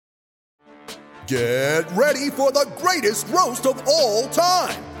Get ready for the greatest roast of all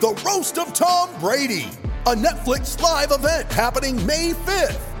time, the Roast of Tom Brady, a Netflix live event happening May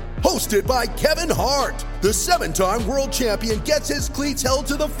 5th. Hosted by Kevin Hart, the 7-time world champion gets his cleats held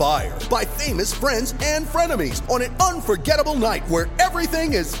to the fire by famous friends and frenemies on an unforgettable night where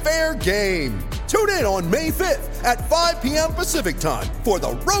everything is fair game. Tune in on May 5th at 5 p.m. Pacific time for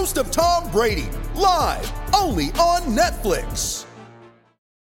the Roast of Tom Brady, live only on Netflix.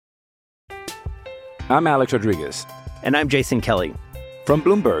 I'm Alex Rodriguez. And I'm Jason Kelly. From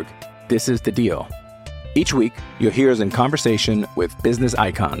Bloomberg, this is The Deal. Each week, you'll hear us in conversation with business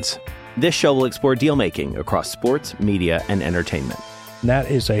icons. This show will explore deal-making across sports, media, and entertainment. That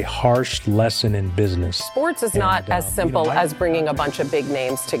is a harsh lesson in business. Sports is not as simple as bringing a bunch of big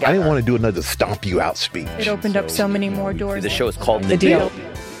names together. I didn't want to do another stomp you out speech. It opened up so many more doors. The show is called The Deal.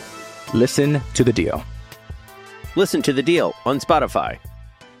 Listen to The Deal. Listen to The Deal on Spotify.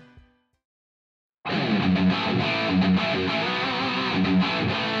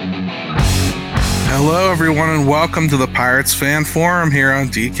 Hello, everyone, and welcome to the Pirates Fan Forum here on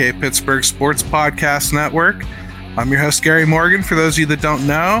DK Pittsburgh Sports Podcast Network. I'm your host, Gary Morgan. For those of you that don't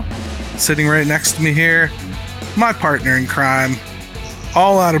know, sitting right next to me here, my partner in crime,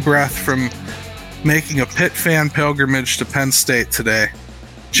 all out of breath from making a Pitt fan pilgrimage to Penn State today,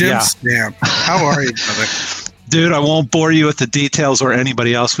 Jim Stamp. How are you, brother? Dude, I won't bore you with the details or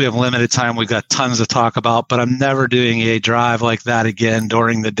anybody else. We have limited time. We've got tons to talk about, but I'm never doing a drive like that again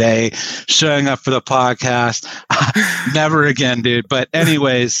during the day, showing up for the podcast. Never again, dude. But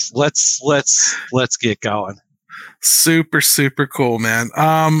anyways, let's get going. Super, super cool, man.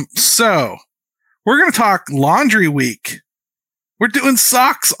 So we're going to talk laundry week. We're doing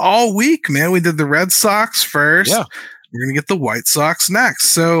socks all week, man. We did the Red Sox first. Yeah. We're going to get the White Sox next.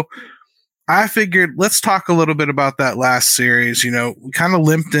 So I figured let's talk a little bit about that last series. You know, we kind of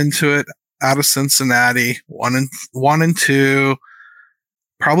limped into it out of Cincinnati, 1-2,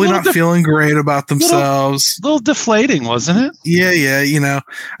 probably not feeling great about themselves. Little deflating, wasn't it? Yeah. You know,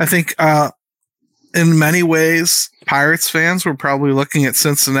 I think in many ways, Pirates fans were probably looking at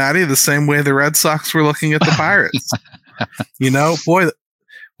Cincinnati the same way the Red Sox were looking at the Pirates. You know, boy,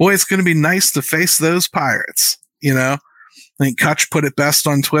 it's going to be nice to face those Pirates, you know. I think Kutch put it best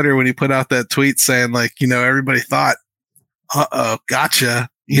on Twitter when he put out that tweet saying, like, you know, everybody thought, gotcha,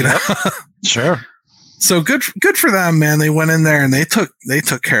 you know? Sure. So good for them, man. They went in there and they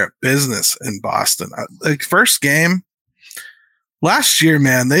took care of business in Boston. Like, first game last year,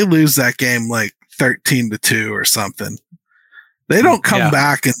 man, they lose that game like 13-2 or something. They don't come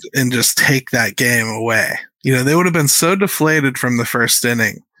back and just take that game away. You know, they would have been so deflated from the first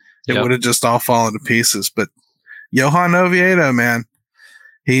inning. It would have just all fallen to pieces. But Johan Oviedo, man,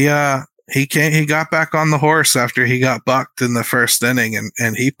 he got back on the horse after he got bucked in the first inning,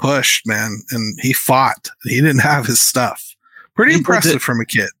 and he pushed, man, and he fought. He didn't have his stuff. Pretty impressive from a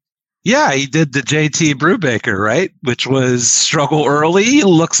kid. Yeah, he did the JT Brubaker, right? Which was struggle early.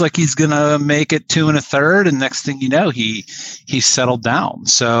 Looks like he's gonna make it 2 1/3, and next thing you know, he settled down.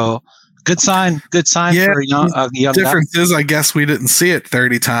 So good sign for a young difference guy. Is, I guess we didn't see it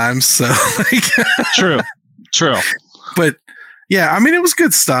 30 times. So True. But yeah, I mean, it was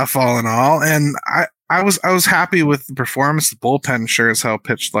good stuff all in all. And I was happy with the performance. The bullpen sure as hell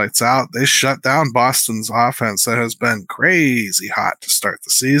pitched lights out. They shut down Boston's offense that has been crazy hot to start the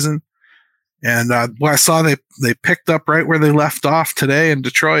season. And I saw they picked up right where they left off today in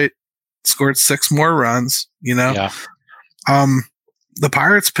Detroit, scored 6 more runs, you know. Yeah. The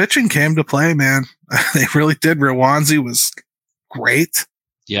Pirates pitching came to play, man. They really did. Rowanzi was great.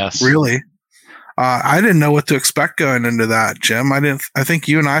 Yes. Really. I didn't know what to expect going into that, Jim. I think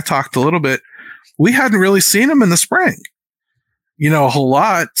you and I talked a little bit. We hadn't really seen him in the spring, you know, a whole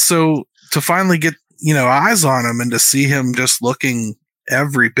lot. So to finally get, you know, eyes on him and to see him just looking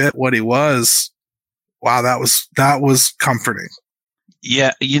every bit what he was, wow, that was comforting.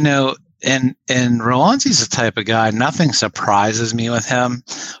 Yeah, you know, and Rowanzi's the type of guy, nothing surprises me with him,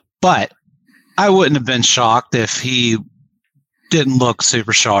 but I wouldn't have been shocked if he didn't look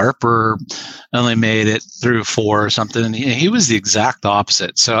super sharp or only made it through 4 or something. And he was the exact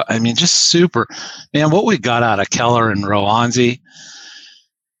opposite. So, I mean, just super, man, what we got out of Keller and Rowanzi,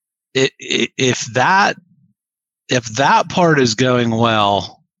 if that part is going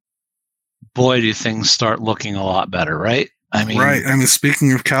well, boy, do things start looking a lot better, right? I mean, right. I mean,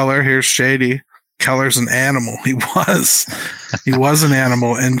 speaking of Keller, here's Shady. Keller's an animal. He was an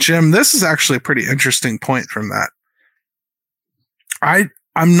animal. And Jim, this is actually a pretty interesting point from that.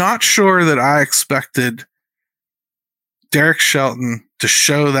 I'm not sure that I expected Derek Shelton to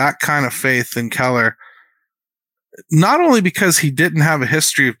show that kind of faith in Keller not only because he didn't have a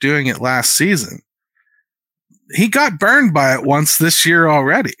history of doing it last season, he got burned by it once this year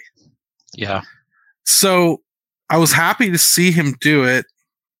already. Yeah. So I was happy to see him do it.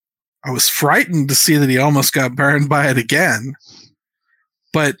 I was frightened to see that he almost got burned by it again.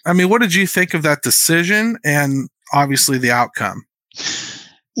 But, I mean, what did you think of that decision and obviously the outcome?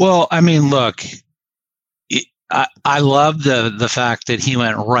 Well, I mean, look, I love the fact that he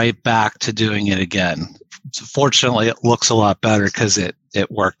went right back to doing it again. Fortunately, it looks a lot better because it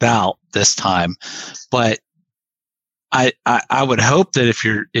worked out this time. But I would hope that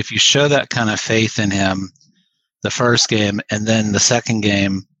if you show that kind of faith in him the first game and then the second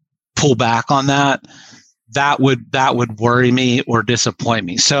game pull back on that would worry me or disappoint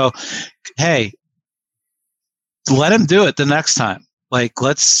me. So, hey, let him do it the next time. Like,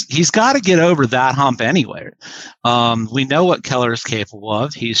 he's got to get over that hump anyway. We know what Keller is capable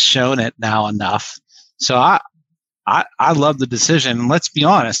of. He's shown it now enough. So I love the decision. And let's be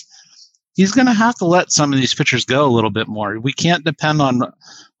honest, he's going to have to let some of these pitchers go a little bit more. We can't depend on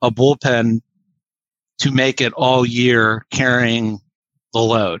a bullpen to make it all year carrying the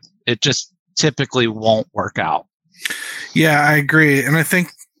load. It just typically won't work out. Yeah, I agree. And I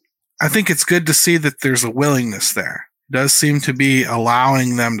think it's good to see that there's a willingness there. It does seem to be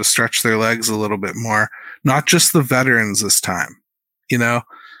allowing them to stretch their legs a little bit more, not just the veterans this time. You know,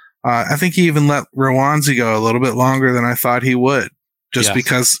 I think he even let Rowanzi go a little bit longer than I thought he would, just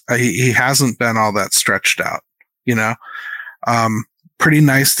because he hasn't been all that stretched out, you know. Pretty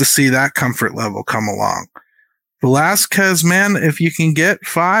nice to see that comfort level come along. Velasquez, man, if you can get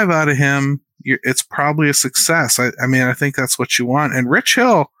 5 out of him, it's probably a success. I mean, I think that's what you want. And Rich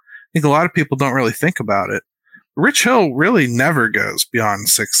Hill, I think a lot of people don't really think about it. Rich Hill really never goes beyond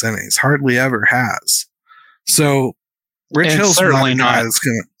 6 innings, hardly ever has. So Rich Hill's certainly not a guy that's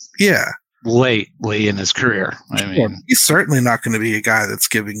going to, lately in his career. I mean, he's certainly not going to be a guy that's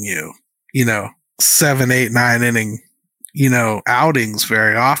giving you, 7, 8, 9 inning, outings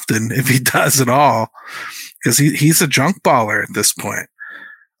very often, if he does at all, because he's a junk baller at this point.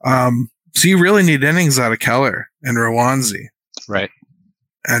 So you really need innings out of Keller and Rowanzi. Right.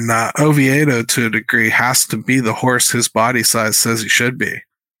 And Oviedo, to a degree, has to be the horse his body size says he should be.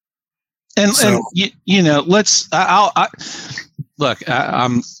 And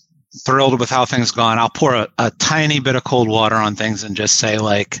I'm thrilled with how things gone. I'll pour a tiny bit of cold water on things and just say,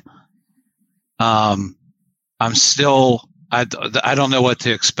 like, I'm still, I don't know what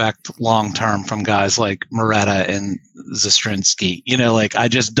to expect long term from guys like Moreta and Zastrinski. I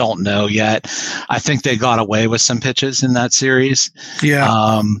just don't know yet. I think they got away with some pitches in that series.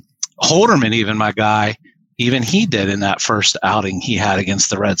 Yeah. Holderman, even my guy, even he did in that first outing he had against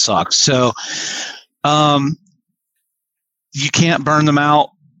the Red Sox. So you can't burn them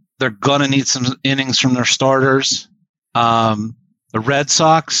out. They're going to need some innings from their starters. The Red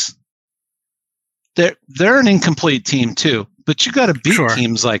Sox, they're an incomplete team too, but you got to beat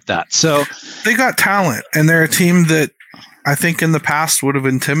teams like that. So they got talent, and they're a team that I think in the past would have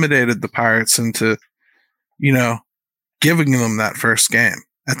intimidated the Pirates into, giving them that first game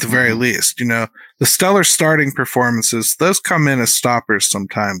at the very least. The stellar starting performances, those come in as stoppers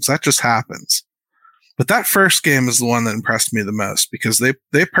sometimes. That just happens. But that first game is the one that impressed me the most because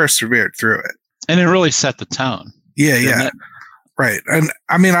they persevered through it. And it really set the tone. Yeah. Right. And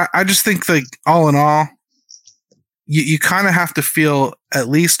I mean, I just think, like, all in all, you kind of have to feel at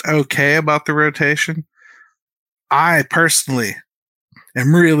least okay about the rotation. I personally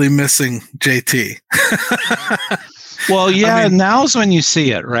am really missing JT. Well, yeah, now's when you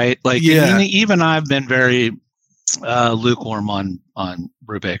see it, right? Like, even I've been very lukewarm on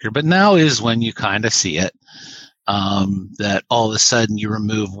Brubaker, but now is when you kind of see it. That all of a sudden you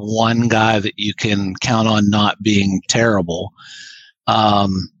remove one guy that you can count on not being terrible.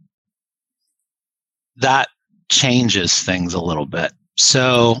 That changes things a little bit.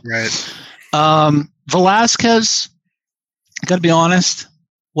 So, right. Velasquez, got to be honest,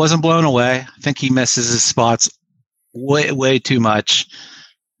 wasn't blown away. I think he misses his spots way too much.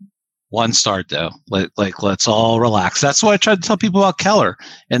 One start though. Let's all relax. That's what I tried to tell people about Keller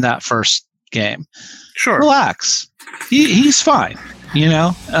in that first game. Sure. Relax. He's fine.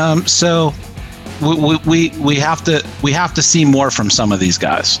 So we have to see more from some of these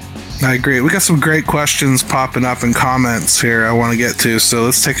guys. I agree. We got some great questions popping up in comments here I want to get to. So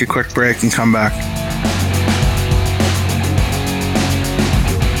let's take a quick break and come back.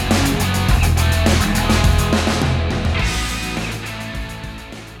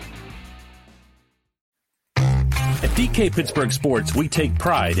 At DK Pittsburgh Sports, we take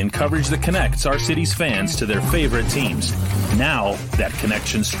pride in coverage that connects our city's fans to their favorite teams. Now, that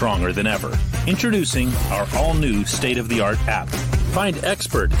connection's stronger than ever. Introducing our all-new state-of-the-art app. Find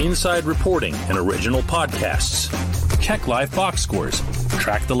expert inside reporting and original podcasts. Check live box scores.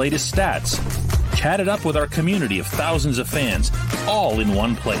 Track the latest stats. Chat it up with our community of thousands of fans, all in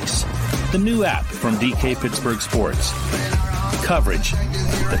one place. The new app from DK Pittsburgh Sports. Coverage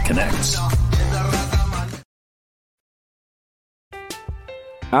that connects.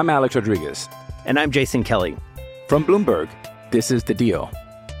 I'm Alex Rodriguez. And I'm Jason Kelly. From Bloomberg, this is The Deal.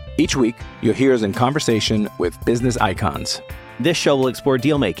 Each week, you'll hear us in conversation with business icons. This show will explore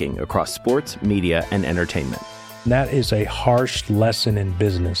deal-making across sports, media, and entertainment. That is a harsh lesson in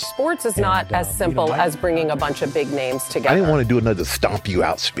business. Sports is not as simple as bringing a bunch of big names together. I didn't want to do another stomp you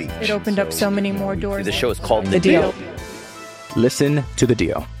out speech. It opened up so many more doors. The show is called The Deal. Listen to The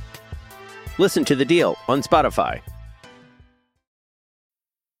Deal. Listen to The Deal on Spotify.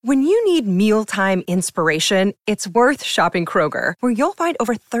 When you need mealtime inspiration, it's worth shopping Kroger, where you'll find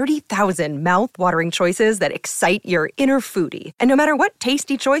over 30,000 mouth-watering choices that excite your inner foodie. And no matter what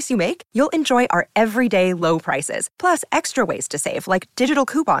tasty choice you make, you'll enjoy our everyday low prices, plus extra ways to save, like digital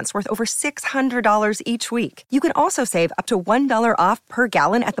coupons worth over $600 each week. You can also save up to $1 off per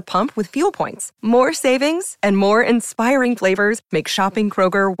gallon at the pump with fuel points. More savings and more inspiring flavors make shopping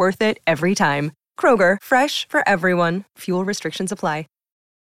Kroger worth it every time. Kroger, fresh for everyone. Fuel restrictions apply.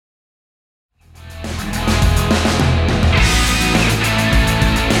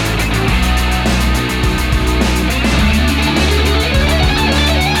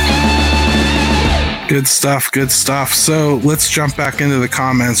 Good stuff. Good stuff. So let's jump back into the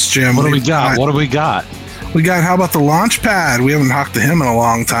comments, Jim. What do we got? We got, how about the launch pad? We haven't talked to him in a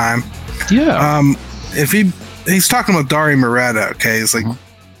long time. Yeah. If he's talking about Dari Moreta, okay? He's like,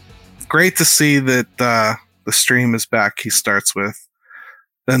 great to see that the stream is back, he starts with.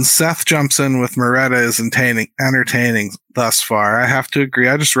 Then Seth jumps in with Moreta is entertaining thus far. I have to agree.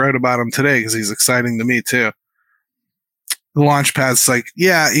 I just wrote about him today because he's exciting to me too. The launch pad's like,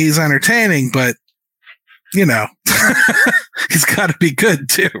 yeah, he's entertaining, but you know, he's got to be good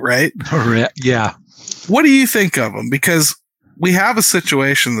too, right? Yeah. What do you think of him? Because we have a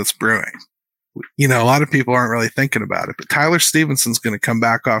situation that's brewing. You know, a lot of people aren't really thinking about it, but Tyler Stevenson's going to come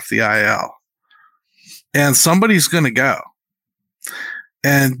back off the IL. And somebody's going to go.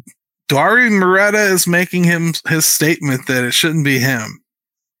 And Dari Moreta is making his statement that it shouldn't be him.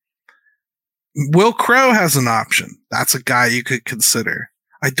 Will Crowe has an option. That's a guy you could consider.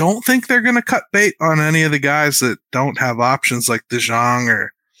 I don't think they're going to cut bait on any of the guys that don't have options like DeJong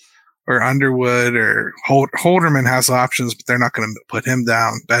or Underwood or Holderman has options, but they're not going to put him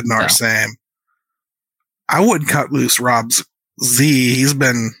down. Bednar, same. I wouldn't cut loose Rob Z. He's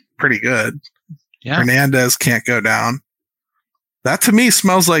been pretty good. Yeah. Hernandez can't go down. That to me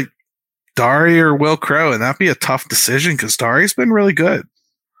smells like Dari or Will Crowe, and that'd be a tough decision because Dari's been really good.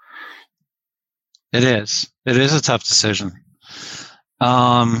 It is. It is a tough decision.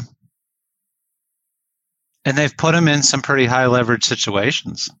 And they've put him in some pretty high leverage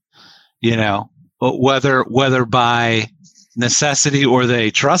situations, you know, whether by necessity or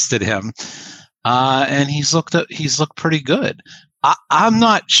they trusted him. And he's looked pretty good. I'm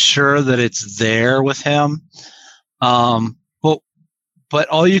not sure that it's there with him. But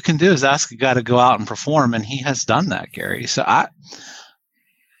all you can do is ask a guy to go out and perform, and he has done that, Gary. So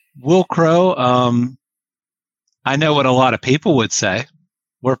Will Crowe, I know what a lot of people would say.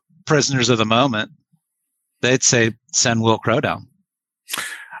 We're prisoners of the moment. They'd say, send Will Crowe down.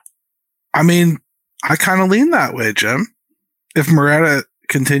 I mean, I kind of lean that way, Jim. If Moreta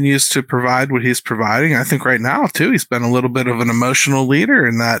continues to provide what he's providing, I think right now, too, he's been a little bit of an emotional leader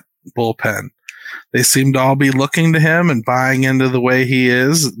in that bullpen. They seem to all be looking to him and buying into the way he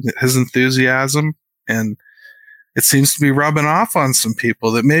is, his enthusiasm, and it seems to be rubbing off on some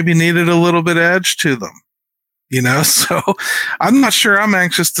people that maybe needed a little bit of edge to them. You know, so I'm not sure I'm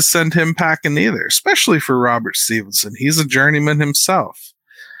anxious to send him packing either, especially for Robert Stevenson. He's a journeyman himself.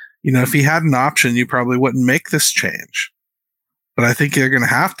 You know, if he had an option, you probably wouldn't make this change. But I think you're going to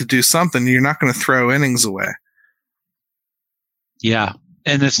have to do something. You're not going to throw innings away. Yeah.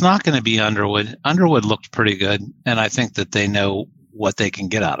 And it's not going to be Underwood. Underwood looked pretty good. And I think that they know what they can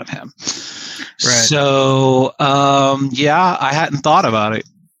get out of him. Right. So, yeah, I hadn't thought about it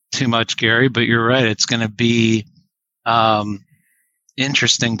too much, Gary, but you're right. It's going to be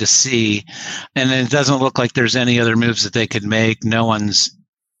interesting to see. And it doesn't look like there's any other moves that they could make. No one's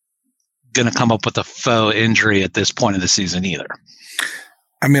going to come up with a faux injury at this point of the season either.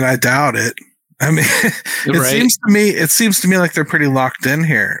 I mean, I doubt it. I mean, it seems to me like they're pretty locked in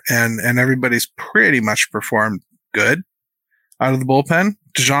here, and everybody's pretty much performed good out of the bullpen.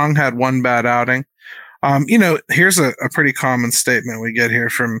 DeJong had one bad outing. Here's a pretty common statement we get here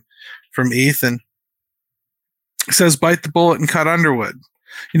from Ethan. He says, bite the bullet and cut Underwood.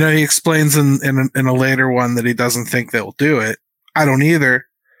 He explains in a later one that he doesn't think they'll do it. I don't either.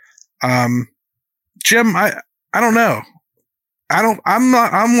 Jim, I don't know.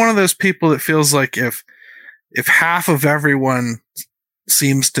 I'm one of those people that feels like if half of everyone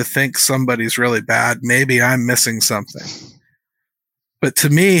seems to think somebody's really bad, maybe I'm missing something. But to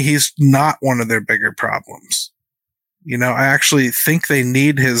me, he's not one of their bigger problems. I actually think they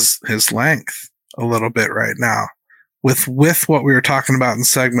need his length a little bit right now with what we were talking about in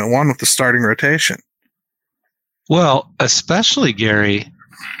segment 1 with the starting rotation. Well, especially, Gary,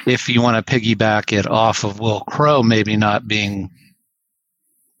 if you want to piggyback it off of Will Crowe maybe not being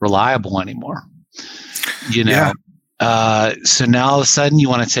reliable anymore. Yeah. So now all of a sudden you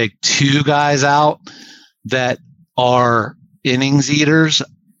want to take 2 guys out that are innings eaters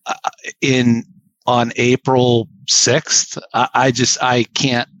on April 6th.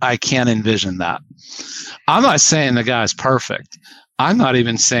 I can't envision that. I'm not saying the guy's perfect. I'm not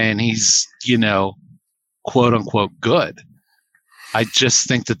even saying he's, quote unquote good. I just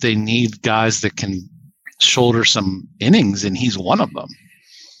think that they need guys that can shoulder some innings, and he's one of them.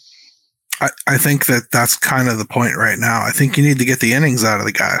 I think that's kind of the point right now. I think you need to get the innings out of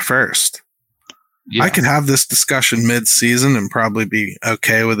the guy first. Yeah. I can have this discussion mid-season and probably be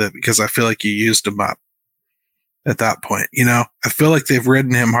okay with it because I feel like you used him up at that point. I feel like they've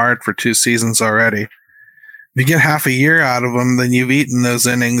ridden him hard for 2 seasons already. If you get half a year out of him, then you've eaten those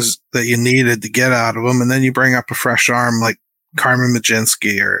innings that you needed to get out of him, and then you bring up a fresh arm like Carmen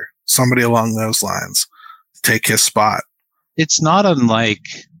Mlodzinski or somebody along those lines to take his spot. It's not unlike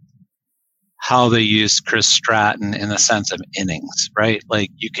how they used Chris Stratton in the sense of innings, right? Like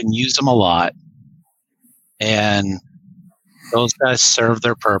you can use them a lot, and those guys serve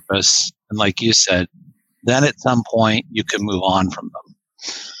their purpose. And like you said, then at some point you can move on from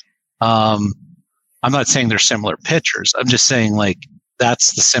them. I'm not saying they're similar pitchers. I'm just saying like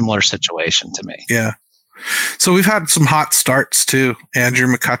that's the similar situation to me. Yeah. So we've had some hot starts too. Andrew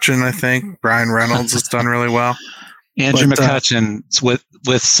McCutchen, I think. Brian Reynolds has done really well. Andrew McCutchen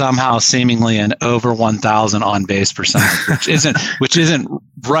with somehow seemingly an over 1,000 on base percentage, which isn't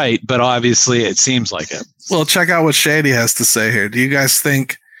right, but obviously it seems like it. Well, check out what Shady has to say here. Do you guys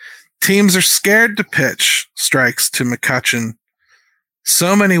think teams are scared to pitch strikes to McCutchen?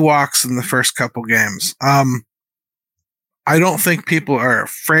 So many walks in the first couple games. I don't think people are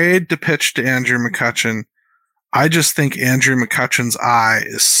afraid to pitch to Andrew McCutchen. I just think Andrew McCutchen's eye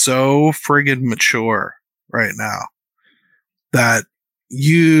is so friggin' mature right now that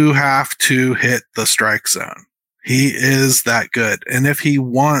you have to hit the strike zone. He is that good. And if he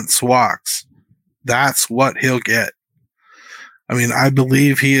wants walks, that's what he'll get. I mean, I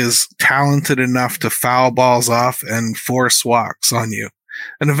believe he is talented enough to foul balls off and force walks on you.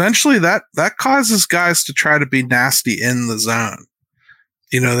 And eventually that causes guys to try to be nasty in the zone.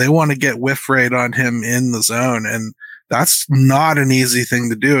 They want to get whiff rate on him in the zone, and that's not an easy thing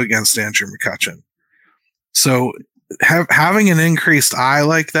to do against Andrew McCutchen. So having an increased eye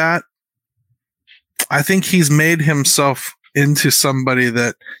like that, I think he's made himself into somebody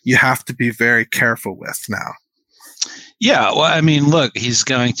that you have to be very careful with now. Yeah, well, I mean, look, he's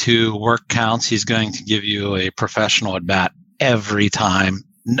going to work counts. He's going to give you a professional at bat every time.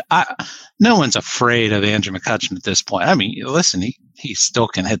 No one's afraid of Andrew McCutchen at this point. I mean, listen, he still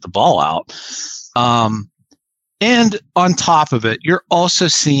can hit the ball out. And on top of it, you're also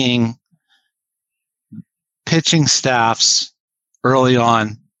seeing pitching staffs early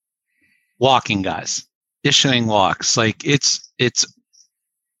on walking guys, issuing walks. Like these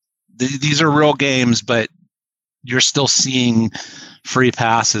are real games, but you're still seeing free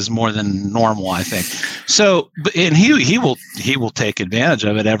passes more than normal, I think. So, and he will take advantage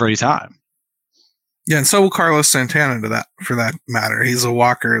of it every time. Yeah, and so will Carlos Santana for that matter. He's a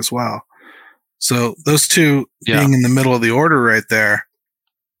walker as well. So those two being in the middle of the order right there,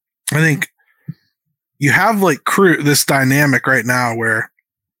 I think you have like this dynamic right now where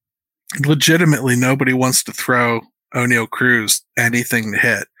legitimately nobody wants to throw O'Neal Cruz anything to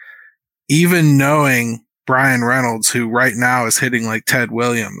hit, even knowing Brian Reynolds, who right now is hitting like Ted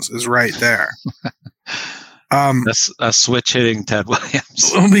Williams, is right there. A switch hitting Ted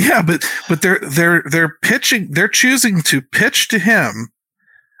Williams. Yeah, but they're pitching. They're choosing to pitch to him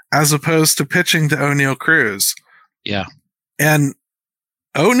as opposed to pitching to O'Neal Cruz. Yeah, and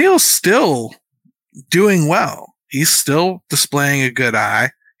O'Neal's still doing well. He's still displaying a good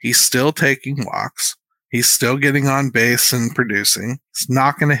eye. He's still taking walks. He's still getting on base and producing. He's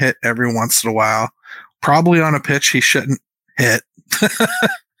not going to hit every once in a while. probably on a pitch he shouldn't hit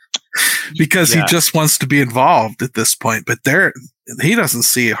because he just wants to be involved at this point. But he doesn't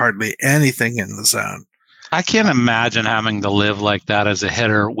see hardly anything in the zone. I can't imagine having to live like that as a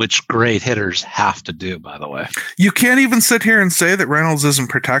hitter, which great hitters have to do, by the way. You can't even sit here and say that Reynolds isn't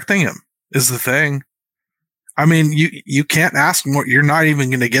protecting him, is the thing. I mean, you can't ask more. You're not even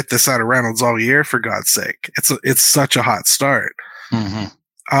going to get this out of Reynolds all year, for God's sake. It's such a hot start.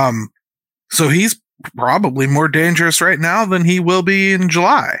 Mm-hmm. So he's probably more dangerous right now than he will be in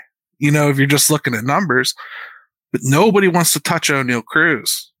July, if you're just looking at numbers. But nobody wants to touch O'Neal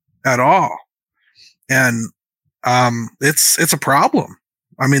Cruz at all. And it's a problem.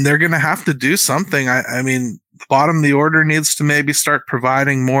 I mean, they're going to have to do something. I mean, the bottom of the order needs to maybe start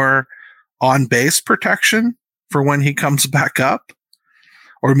providing more on-base protection for when he comes back up.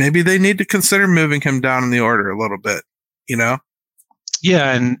 Or maybe they need to consider moving him down in the order a little bit,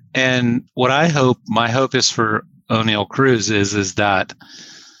 Yeah, and what my hope is for O'Neal Cruz is that,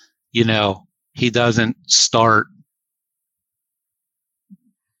 he doesn't start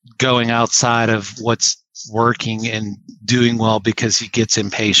going outside of what's working and doing well because he gets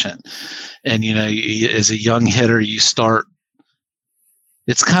impatient. And, as a young hitter, it's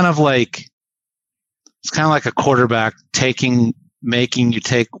kind of like a quarterback making you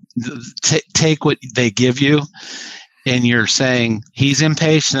take what they give you. And you're saying he's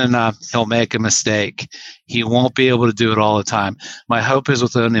impatient enough, he'll make a mistake. He won't be able to do it all the time. My hope is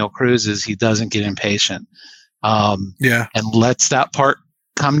with O'Neal Cruz is he doesn't get impatient. And lets that part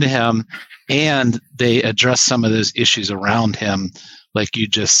come to him, and they address some of those issues around him, like you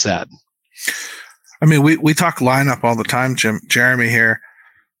just said. I mean, we talk lineup all the time, Jeremy here.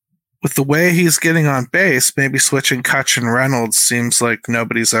 With the way he's getting on base, maybe switching Kutch and Reynolds seems like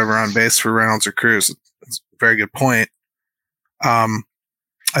nobody's ever on base for Reynolds or Cruz. It's a very good point.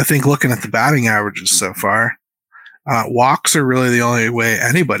 I think looking at the batting averages so far, walks are really the only way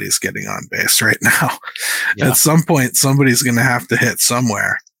anybody's getting on base right now. Yeah. At some point, somebody's going to have to hit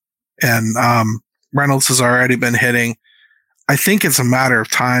somewhere. And Reynolds has already been hitting. I think it's a matter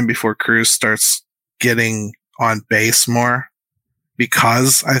of time before Cruz starts getting on base more,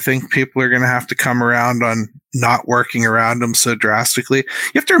 because I think people are going to have to come around on not working around him so drastically.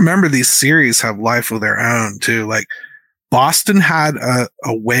 You have to remember these series have life of their own too. Like Boston had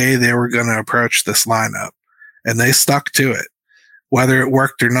a way they were going to approach this lineup, and they stuck to it, whether it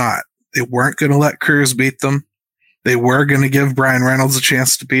worked or not. They weren't going to let Cruz beat them. They were going to give Brian Reynolds a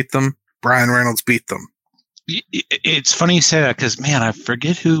chance to beat them. Brian Reynolds beat them. It's funny you say that because, man, I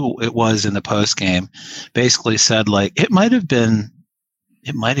forget who it was in the post game. Basically said, like, it might have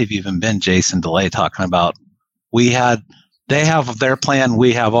even been Jason DeLay talking about they have their plan,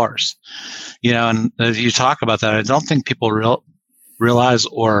 we have ours. And as you talk about that, I don't think people realize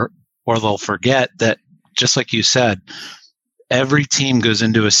or they'll forget that, just like you said, every team goes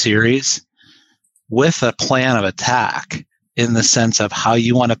into a series with a plan of attack in the sense of how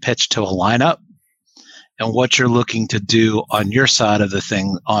you want to pitch to a lineup and what you're looking to do on your side of the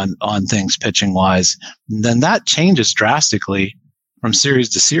thing on things pitching wise. And then that changes drastically from series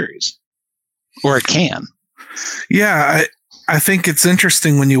to series, or it can. Yeah, I think it's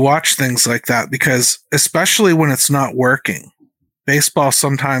interesting when you watch things like that, because especially when it's not working, baseball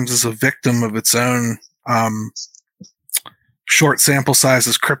sometimes is a victim of its own short sample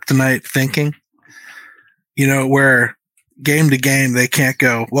sizes, kryptonite thinking, where game to game they can't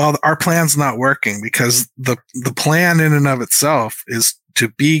go, well, our plan's not working, because the plan in and of itself is to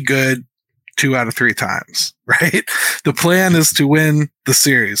be good 2 out of 3 times, right? The plan is to win the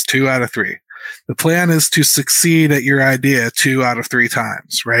series 2 out of 3. The plan is to succeed at your idea 2 out of 3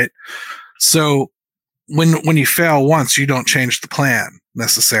 times, right? So when you fail once, you don't change the plan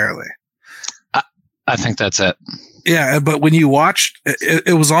necessarily. I think that's it. Yeah, but when you watched,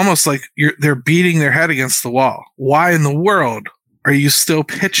 it was almost like they're beating their head against the wall. Why in the world are you still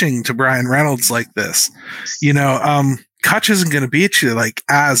pitching to Brian Reynolds like this? Kutch isn't going to beat you like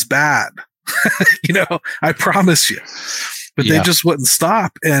as bad. I promise you. But they just wouldn't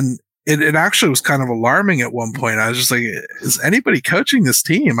stop. And it actually was kind of alarming at one point. I was just like, is anybody coaching this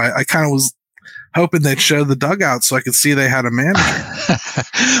team? I kind of was hoping they'd show the dugout so I could see they had a manager.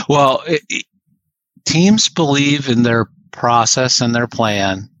 Well, teams believe in their process and their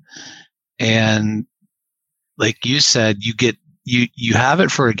plan. And like you said, you have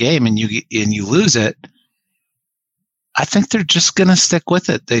it for a game and you lose it. I think they're just going to stick with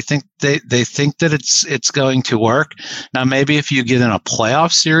it. They think that it's going to work. Now, maybe if you get in a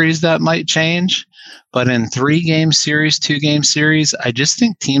playoff series, that might change. But in 3-game series, 2-game series, I just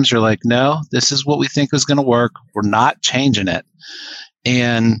think teams are like, no, this is what we think is going to work. We're not changing it.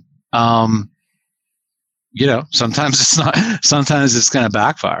 And sometimes it's not. Sometimes it's going to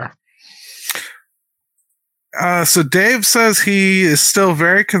backfire. So Dave says he is still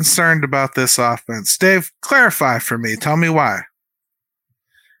very concerned about this offense. Dave, clarify for me. Tell me why.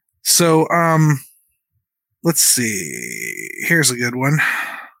 So, let's see. Here's a good one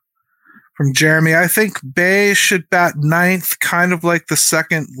from Jeremy. I think Bay should bat ninth, kind of like the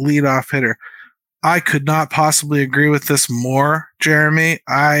second leadoff hitter. I could not possibly agree with this more, Jeremy.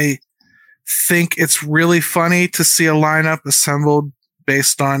 I think it's really funny to see a lineup assembled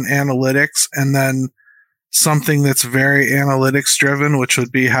based on analytics and then something that's very analytics driven, which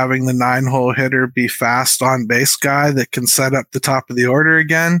would be having the 9-hole hitter be fast on base guy that can set up the top of the order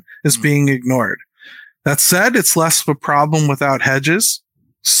again, is being ignored. That said, it's less of a problem without Hedges.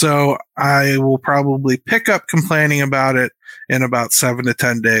 So I will probably pick up complaining about it in about 7 to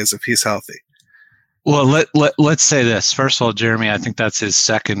 10 days if he's healthy. Well, let's say this. First of all, Jeremy, I think that's his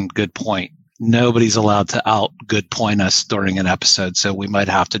second good point. Nobody's allowed to out good point us during an episode, so we might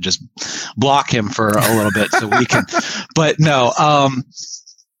have to just block him for a little bit so we can. But no, I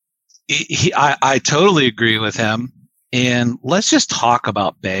totally agree with him. And let's just talk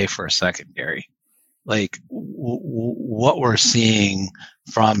about Bay for a second, Gary. Like what we're seeing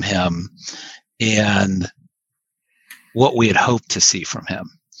from him and what we had hoped to see from him.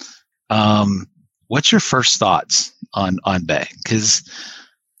 What's your first thoughts on Bay? Because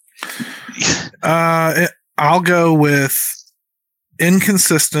I'll go with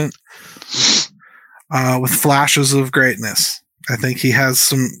inconsistent, with flashes of greatness. I think he has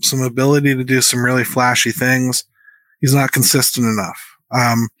some ability to do some really flashy things. He's not consistent enough.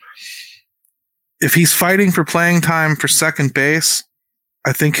 If he's fighting for playing time for second base,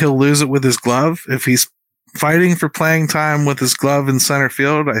 I think he'll lose it with his glove. If he's fighting for playing time with his glove in center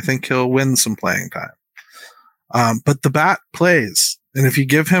field, I think he'll win some playing time. But the bat plays. And if you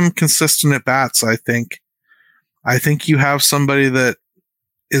give him consistent at bats, I think you have somebody that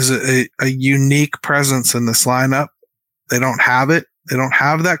is a unique presence in this lineup. They don't have it. They don't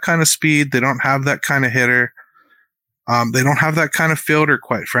have that kind of speed. They don't have that kind of hitter. They don't have that kind of fielder,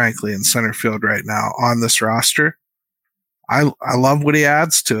 quite frankly, in center field right now on this roster. I love what he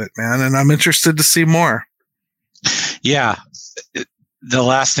adds to it, man, and I'm interested to see more. Yeah, the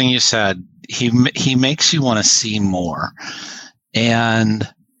last thing you said, he makes you want to see more, and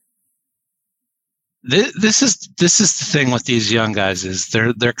this is the thing with these young guys is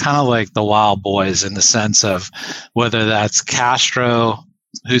they're kind of like the wild boys in the sense of whether that's Castro,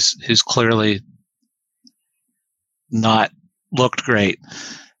 who's clearly not looked great,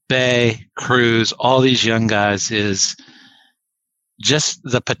 Bay, Cruz, all these young guys, is just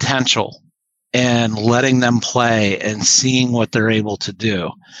the potential and letting them play and seeing what they're able to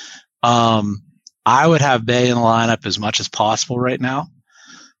do. I would have Bay in the lineup as much as possible right now.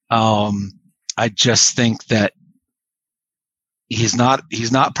 I just think that he's not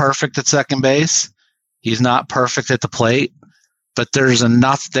perfect at second base. He's not perfect at the plate, but there's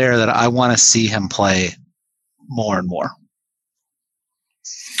enough there that I want to see him play more and more.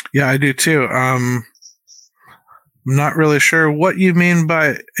 Yeah, I do too. I'm not really sure what you mean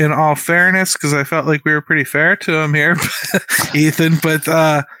by in all fairness, because I felt like we were pretty fair to him here, Ethan,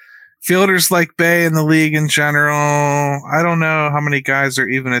 but fielders like Bay in the league in general, I don't know how many guys are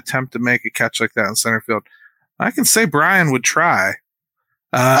even attempt to make a catch like that in center field. I can say Brian would try.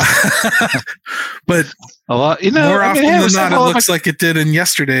 But a lot, more often than not, it looks like it did in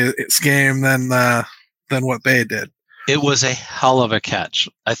yesterday's game than what Bay did. It was a hell of a catch.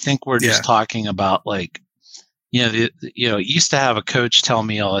 I think we're just talking about it used to have a coach tell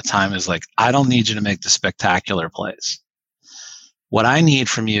me all the time is like, I don't need you to make the spectacular plays. What I need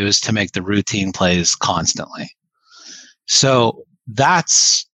from you is to make the routine plays constantly. So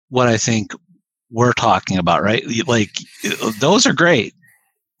that's what I think we're talking about, right? Like those are great.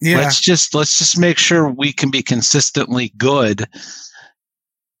 Yeah. Let's just make sure we can be consistently good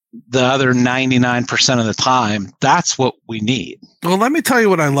the other 99% of the time. That's what we need. Well, let me tell you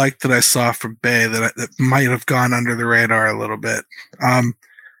what I liked that I saw from Bay that might have gone under the radar a little bit. It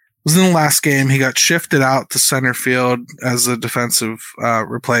was in the last game. He got shifted out to center field as a defensive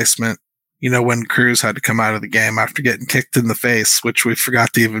replacement, when Cruz had to come out of the game after getting kicked in the face, which we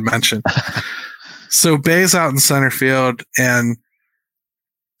forgot to even mention. So Bay's out in center field, and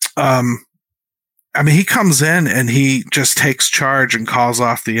he comes in and he just takes charge and calls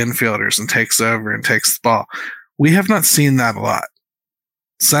off the infielders and takes over and takes the ball. We have not seen that a lot.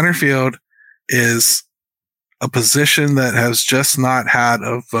 Center field is a position that has just not had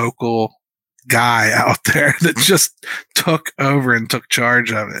a vocal guy out there that just took over and took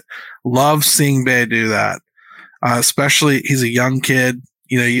charge of it. Love seeing Bay do that. Especially he's a young kid.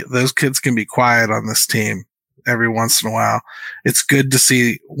 those kids can be quiet on this team every once in a while. It's good to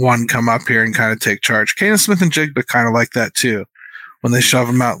see one come up here and kind of take charge. Kaden Smith and Jigba kind of like that too. When they shove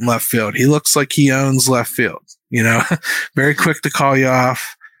him out in left field, he looks like he owns left field, very quick to call you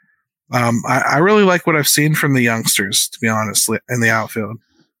off. I really like what I've seen from the youngsters, to be honest, in the outfield.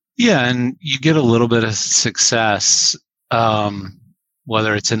 Yeah, and you get a little bit of success,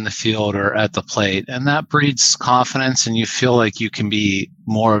 whether it's in the field or at the plate, and that breeds confidence, and you feel like you can be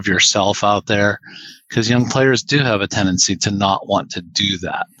more of yourself out there, because young players do have a tendency to not want to do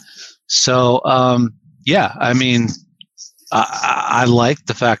that. So, yeah, I mean, I like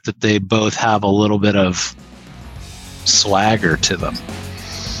the fact that they both have a little bit of swagger to them.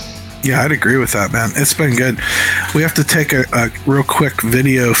 Yeah, I'd agree with that, man. It's been good. We have to take a real quick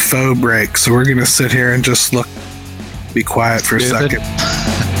video faux break, so we're going to sit here and just be quiet for a second.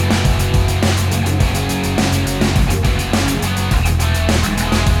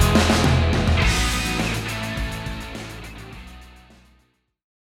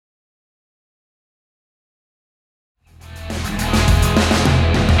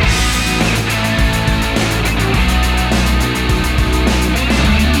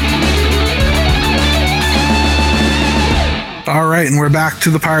 All right, and we're back to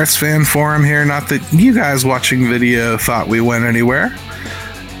the Pirates fan forum here. Not that you guys watching video thought we went anywhere.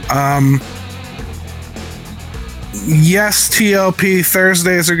 Yes, TLP,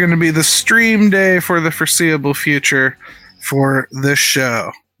 Thursdays are going to be the stream day for the foreseeable future for this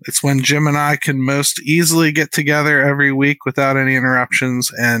show. It's when Jim and I can most easily get together every week without any interruptions,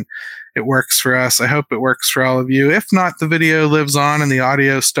 and it works for us. I hope it works for all of you. If not, the video lives on and the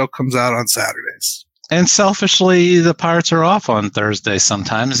audio still comes out on Saturdays. And selfishly, the Pirates are off on Thursday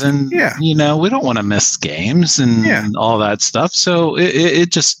sometimes. And, we don't want to miss games and all that stuff. So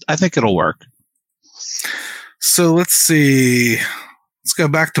it just, I think it'll work. So let's see. Let's go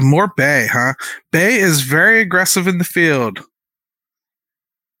back to more Bay, huh? Bay is very aggressive in the field.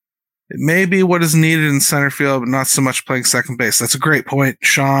 It may be what is needed in center field, but not so much playing second base. That's a great point,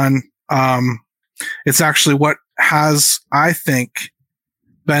 Sean. It's actually what has, I think,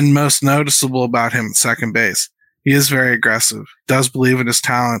 been most noticeable about him at second base. He is very aggressive, does believe in his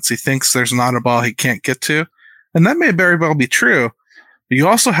talents. He thinks there's not a ball he can't get to. And that may very well be true. But you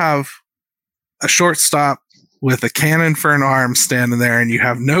also have a shortstop with a cannon for an arm standing there, and you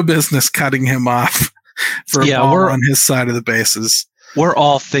have no business cutting him off for a ball on his side of the bases. We're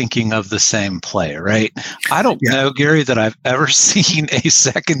all thinking of the same play, right? I don't know, Gary, that I've ever seen a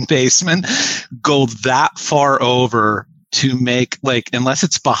second baseman go that far over to make, unless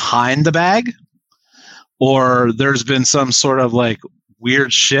it's behind the bag or there's been some sort of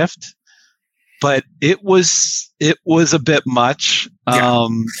weird shift, but it was a bit much. I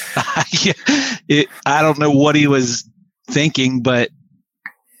don't know what he was thinking, but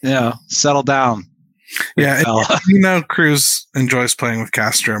settle down. Yeah. Cruz enjoys playing with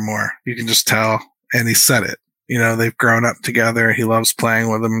Castro more. You can just tell. And he said it, they've grown up together. He loves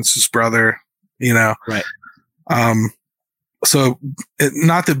playing with him. It's his brother, Right. So,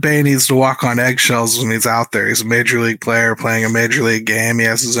 not that Bay needs to walk on eggshells when he's out there. He's a major league player playing a major league game. He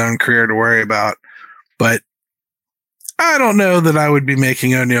has his own career to worry about. But I don't know that I would be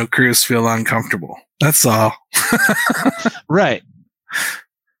making O'Neal Cruz feel uncomfortable. That's all. Right.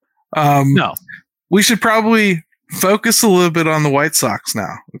 No. We should probably focus a little bit on the White Sox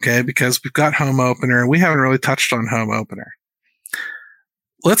now, okay? Because we've got home opener, and we haven't really touched on home opener.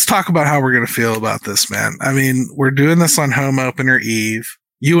 Let's talk about how we're going to feel about this, man. I mean, we're doing this on home opener eve.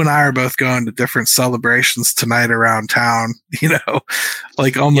 You and I are both going to different celebrations tonight around town,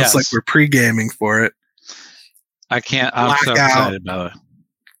 almost like we're pre-gaming for it. I'm so excited about it.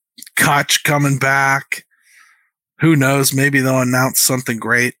 Koch coming back. Who knows? Maybe they'll announce something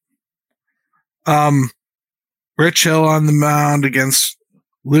great. Rich Hill on the mound against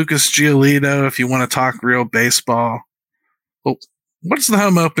Lucas Giolito, if you want to talk real baseball. Well, what does the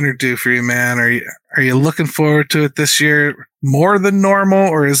home opener do for you, man? Are you looking forward to it this year more than normal,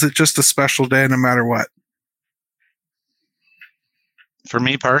 or is it just a special day no matter what? For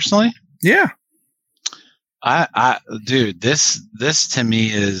me personally? Yeah. Dude, this to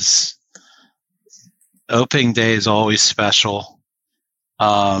me is opening day is always special.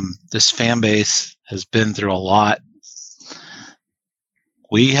 This fan base has been through a lot.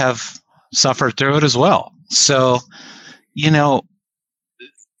 We have suffered through it as well. So,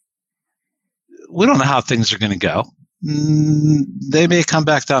 we don't know how things are going to go. They may come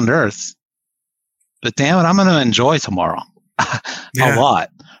back down to earth, but damn it, I'm going to enjoy tomorrow a lot.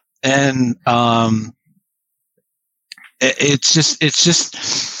 And it's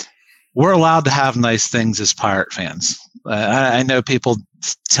just we're allowed to have nice things as Pirate fans. I know people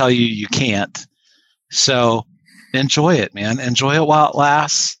tell you you can't. So enjoy it, man. Enjoy it while it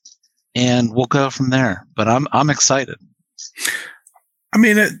lasts, and we'll go from there. But I'm excited. I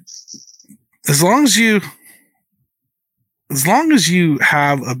mean, as long as you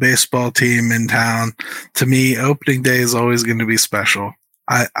have a baseball team in town, to me, opening day is always going to be special.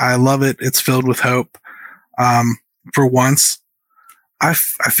 I love it. It's filled with hope. For once, I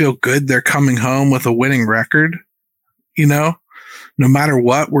feel good. They're coming home with a winning record. You know, no matter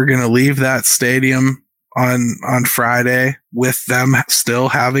what, we're going to leave that stadium on Friday with them still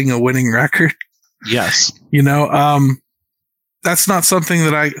having a winning record. Yes. You know, that's not something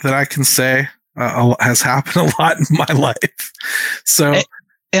that I can say has happened a lot in my life. So,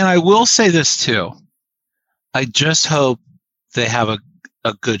 and I will say this too. I just hope they have a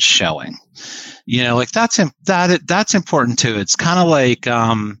good showing. You know, like that's important too. It's kind of like,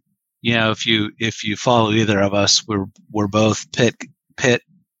 you know, if you follow either of us, we're both Pitt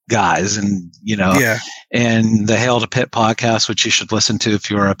guys, and you know, and the Hail to Pitt podcast, which you should listen to if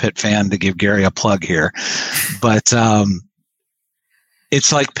you're a Pitt fan, to give Gary a plug here. But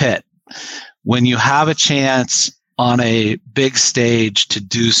it's like Pitt. When you have a chance on a big stage to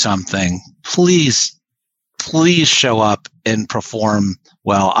do something, please show up and perform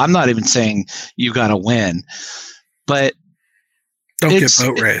well. I'm not even saying you got to win, but don't get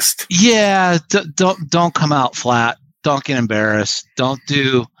boat raced. Yeah, don't come out flat. Don't get embarrassed. Don't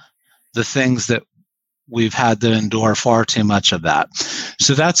do the things that we've had to endure far too much of that.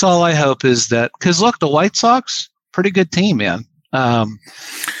 So that's all I hope is that, because look, the White Sox, pretty good team, man. I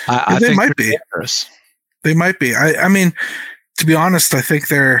they think might be. Dangerous. They might be. I mean, to be honest, I think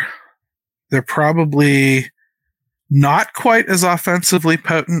they're probably not quite as offensively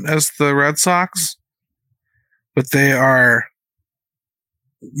potent as the Red Sox, but they are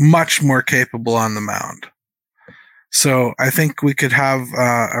much more capable on the mound. So I think we could have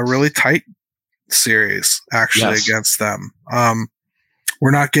a really tight series actually against them.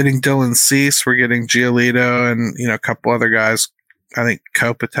 We're not getting Dylan Cease. We're getting Giolito and, you know, a couple other guys. I think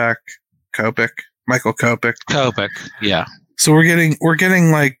Michael Kopech. Yeah. So we're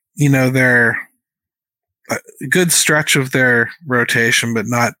getting like, you know, their a good stretch of their rotation, but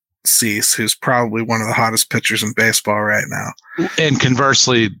not Cease, who's probably one of the hottest pitchers in baseball right now. And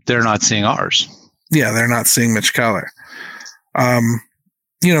conversely, they're not seeing ours. Yeah, they're not seeing Mitch Keller.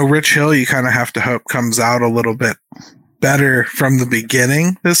 You know, Rich Hill, you kind of have to hope comes out a little bit better from the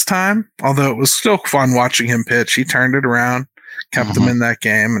beginning this time, although it was still fun watching him pitch. He turned it around, kept them in that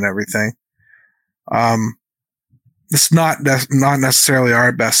game and everything. It's not necessarily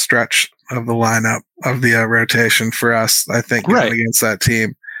our best stretch of the lineup of the rotation for us, I think, against that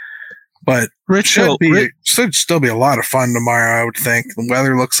team. But should still be a lot of fun tomorrow, I would think. The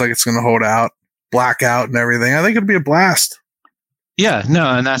weather looks like it's going to hold out, blackout and everything. I think it'll be a blast. Yeah, no,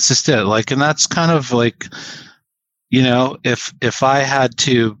 and that's just it. Like, and that's kind of like, you know, if I had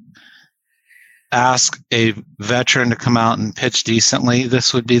to ask a veteran to come out and pitch decently,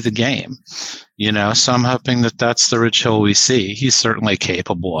 this would be the game. You know, so I'm hoping that that's the Rich Hill we see. He's certainly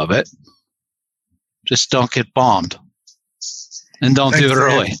capable of it. Just don't get bombed. And don't do it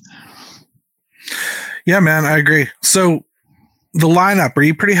early. Yeah, man, I agree. So the lineup, are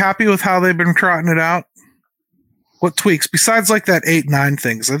you pretty happy with how they've been trotting it out? What tweaks, besides like that 8-9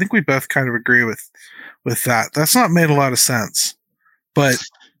 things? I think we both kind of agree with that. That's not made a lot of sense. But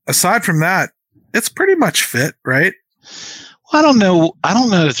aside from that, it's pretty much fit, right? Well, I don't know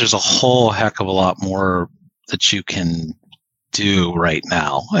that there's a whole heck of a lot more that you can do right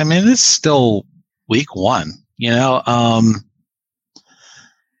now. I mean, it's still week 1, you know.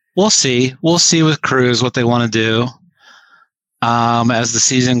 We'll see. We'll see with Cruz what they want to do as the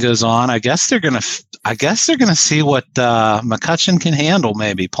season goes on. I guess they're gonna see what McCutchen can handle,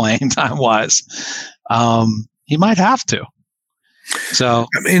 maybe playing time wise. He might have to. So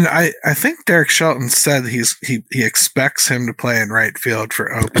I mean, I think Derek Shelton said he expects him to play in right field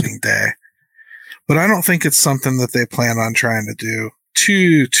for opening day, but I don't think it's something that they plan on trying to do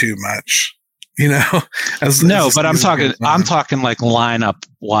too much. You know, but I'm talking like lineup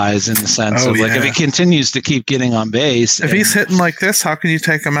wise, in the sense of like, if he continues to keep getting on base, if he's hitting like this, how can you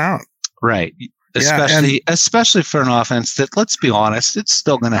take him out? Right. Especially for an offense that, let's be honest, it's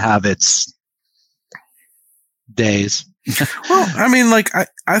still going to have its days. Well, I mean, like,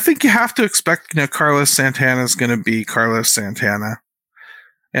 I think you have to expect, you know, Carlos Santana is going to be Carlos Santana.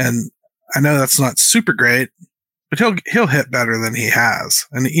 And I know that's not super great, but he'll hit better than he has.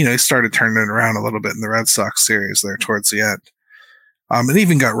 And, you know, he started turning it around a little bit in the Red Sox series there towards the end. And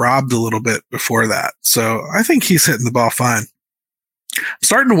even got robbed a little bit before that. So I think he's hitting the ball fine. I'm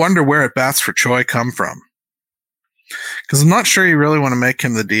starting to wonder where at bats for Choi come from. Because I'm not sure you really want to make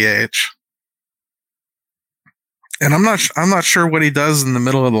him the DH. And I'm not sure what he does in the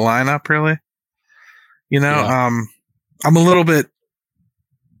middle of the lineup, really. I'm a little bit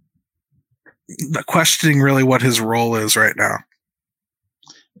questioning really what his role is right now.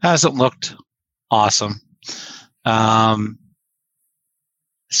 Hasn't looked awesome.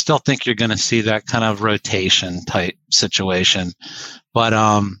 Still think you're going to see that kind of rotation type situation, but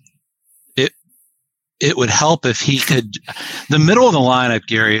it would help if he could. The middle of the lineup,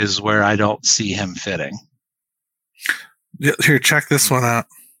 Gary, is where I don't see him fitting. Here, check this one out.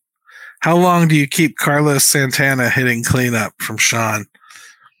 How long do you keep Carlos Santana hitting cleanup from Sean?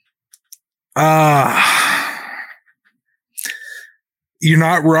 You're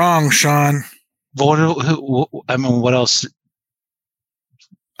not wrong, Sean. What else?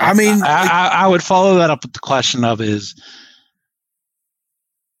 I would follow that up with the question of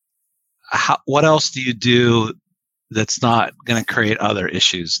what else do you do that's not going to create other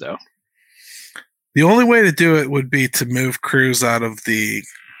issues, though? The only way to do it would be to move Cruz out of the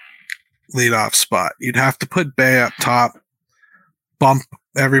leadoff spot. You'd have to put Bay up top, bump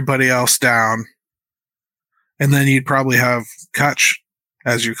everybody else down, and then you'd probably have Kutch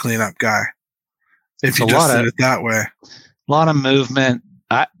as your cleanup guy. If you just did it that way. A lot of movement.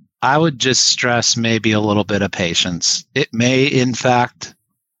 I would just stress maybe a little bit of patience. It may, in fact,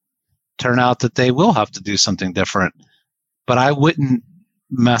 turn out that they will have to do something different, but I wouldn't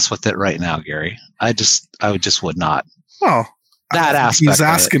mess with it right now, Gary. I would not. Well, that aspect. He's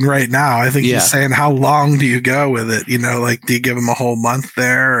asking right now. I think he's saying, how long do you go with it? Do you give him a whole month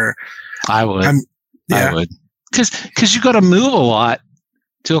there? Or I would. I would. Because you got to move a lot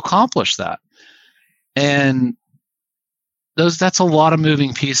to accomplish that. And that's a lot of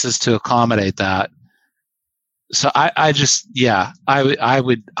moving pieces to accommodate that. So I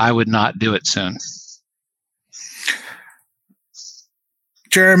would not do it soon.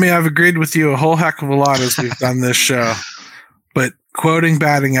 Jeremy, I've agreed with you a whole heck of a lot as we've done this show, but quoting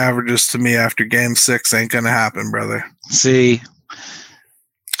batting averages to me after Game 6 ain't going to happen, brother. See,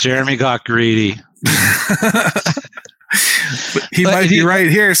 Jeremy got greedy. He might be right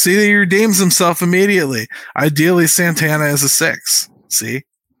here. See, he redeems himself immediately. Ideally, Santana is a 6. See?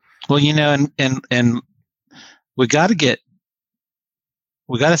 Well, and we got to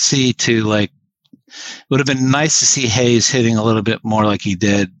see to, like, it would have been nice to see Hayes hitting a little bit more like he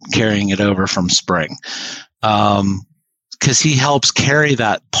did, carrying it over from spring. Because he helps carry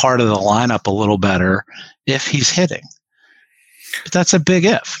that part of the lineup a little better if he's hitting. But that's a big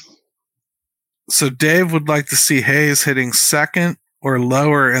if. So Dave would like to see Hayes hitting second or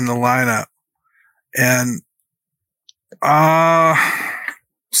lower in the lineup. And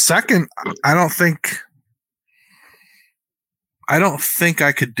second, I don't think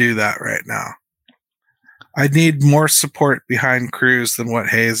I could do that right now. I need more support behind Cruz than what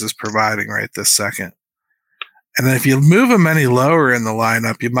Hayes is providing right this second. And then if you move him any lower in the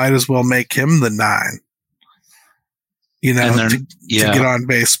lineup, you might as well make him the 9. To get on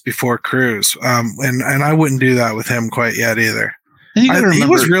base before Cruz. And I wouldn't do that with him quite yet either. He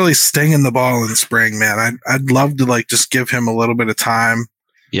was really stinging the ball in spring, man. I'd love to just give him a little bit of time.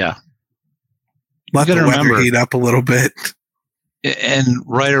 Yeah. Let the weather heat up a little bit. And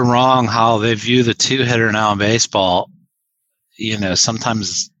right or wrong, how they view the 2-hitter now in baseball,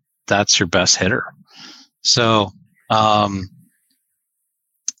 sometimes that's your best hitter. So I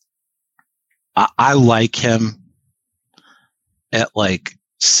like him at like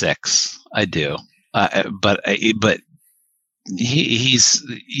 6. I do. But he's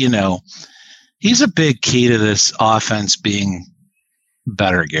a big key to this offense being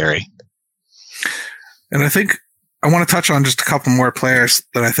better, Gary. And I think I want to touch on just a couple more players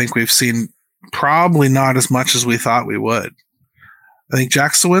that I think we've seen probably not as much as we thought we would. I think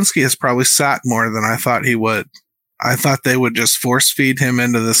Jack Sawinski has probably sat more than I thought he would. I thought they would just force feed him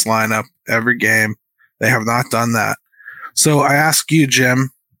into this lineup every game. They have not done that. So I ask you, Jim,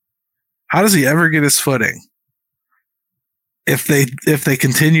 how does he ever get his footing? If they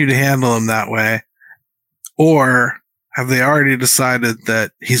continue to handle him that way, or have they already decided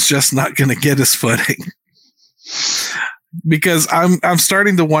that he's just not going to get his footing? Because I'm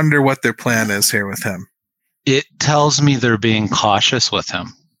starting to wonder what their plan is here with him. It tells me they're being cautious with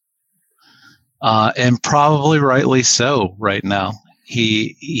him, and probably rightly so. Right now,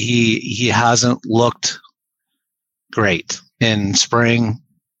 he hasn't looked great in spring.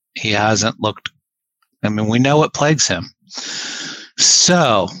 He hasn't looked. We know what plagues him.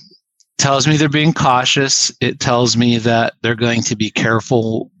 So, tells me they're being cautious. It tells me that they're going to be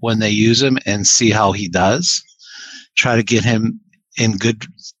careful when they use him and see how he does. Try to get him in good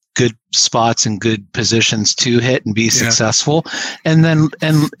good spots and good positions to hit and be successful, and then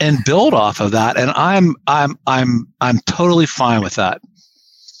and build off of that. And I'm totally fine with that.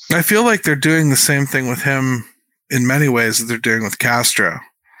 I feel like they're doing the same thing with him in many ways that they're doing with Castro.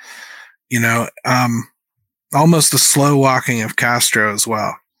 Almost a slow walking of Castro as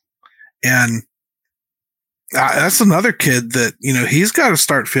well. And that's another kid that, he's got to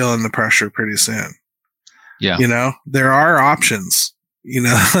start feeling the pressure pretty soon. Yeah. There are options, and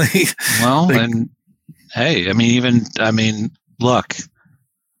hey, look,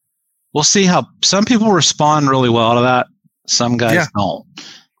 we'll see how some people respond really well to that. Some guys don't.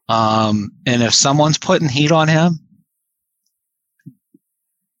 And if someone's putting heat on him,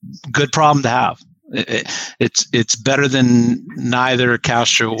 good problem to have. It's better than neither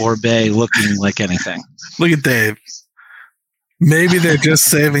Castro or Bay looking like anything. Look at Dave. Maybe they're just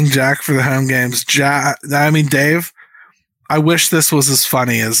saving Jack for the home games. Dave, I wish this was as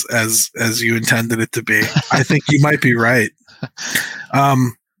funny as you intended it to be. I think you might be right.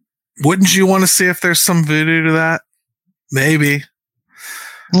 Wouldn't you want to see if there's some voodoo to that? Maybe.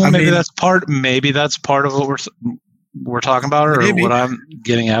 Well, maybe that's part of what we're talking about, or what I'm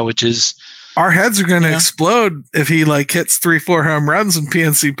getting at, which is our heads are going to explode if he hits 3-4 home runs in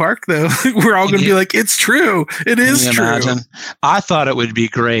PNC Park, though. We're all going to be like, it's true. It is true. Imagine? I thought it would be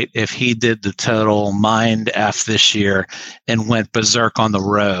great if he did the total mind F this year and went berserk on the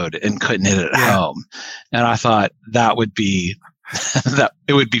road and couldn't hit it at home. And I thought that would be that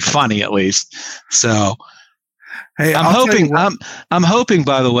it would be funny at least. So hey, I'm hoping,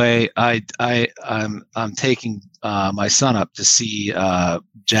 by the way, I'm taking my son up to see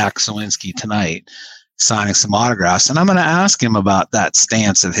Jack Sawinski tonight, signing some autographs, and I'm going to ask him about that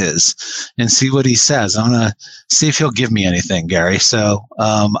stance of his and see what he says. I'm going to see if he'll give me anything, Gary. So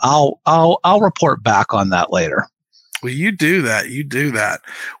I'll report back on that later. Well, you do that.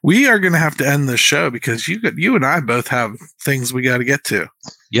 We are going to have to end this show because you and I both have things we got to get to.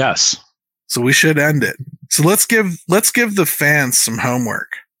 Yes. So we should end it. So let's give the fans some homework,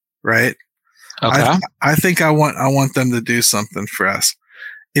 right? Okay. I think I want them to do something for us.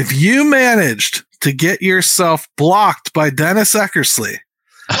 If you managed to get yourself blocked by Dennis Eckersley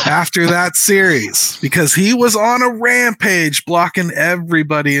after that series, because he was on a rampage blocking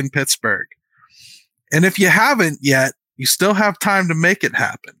everybody in Pittsburgh, and if you haven't yet, you still have time to make it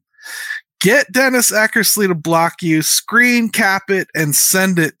happen. Get Dennis Eckersley to block you, screen cap it, and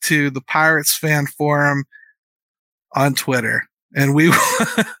send it to the Pirates Fan Forum on Twitter. And we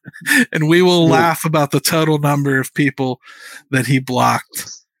will laugh about the total number of people that he blocked.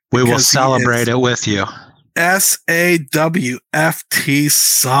 We will celebrate it with you. SAWFT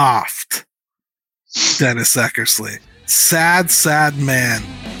soft. Dennis Eckersley. Sad man.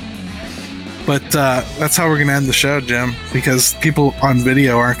 But that's how we're going to end the show, Jim, because people on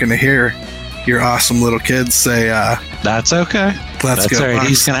video aren't going to hear your awesome little kids say, that's okay. Let's go, right. Bucks.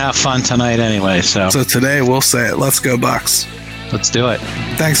 He's going to have fun tonight anyway. So today we'll say it. Let's go, Bucks. Let's do it.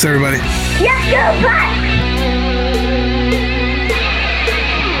 Thanks, everybody. Let's go, Bucks!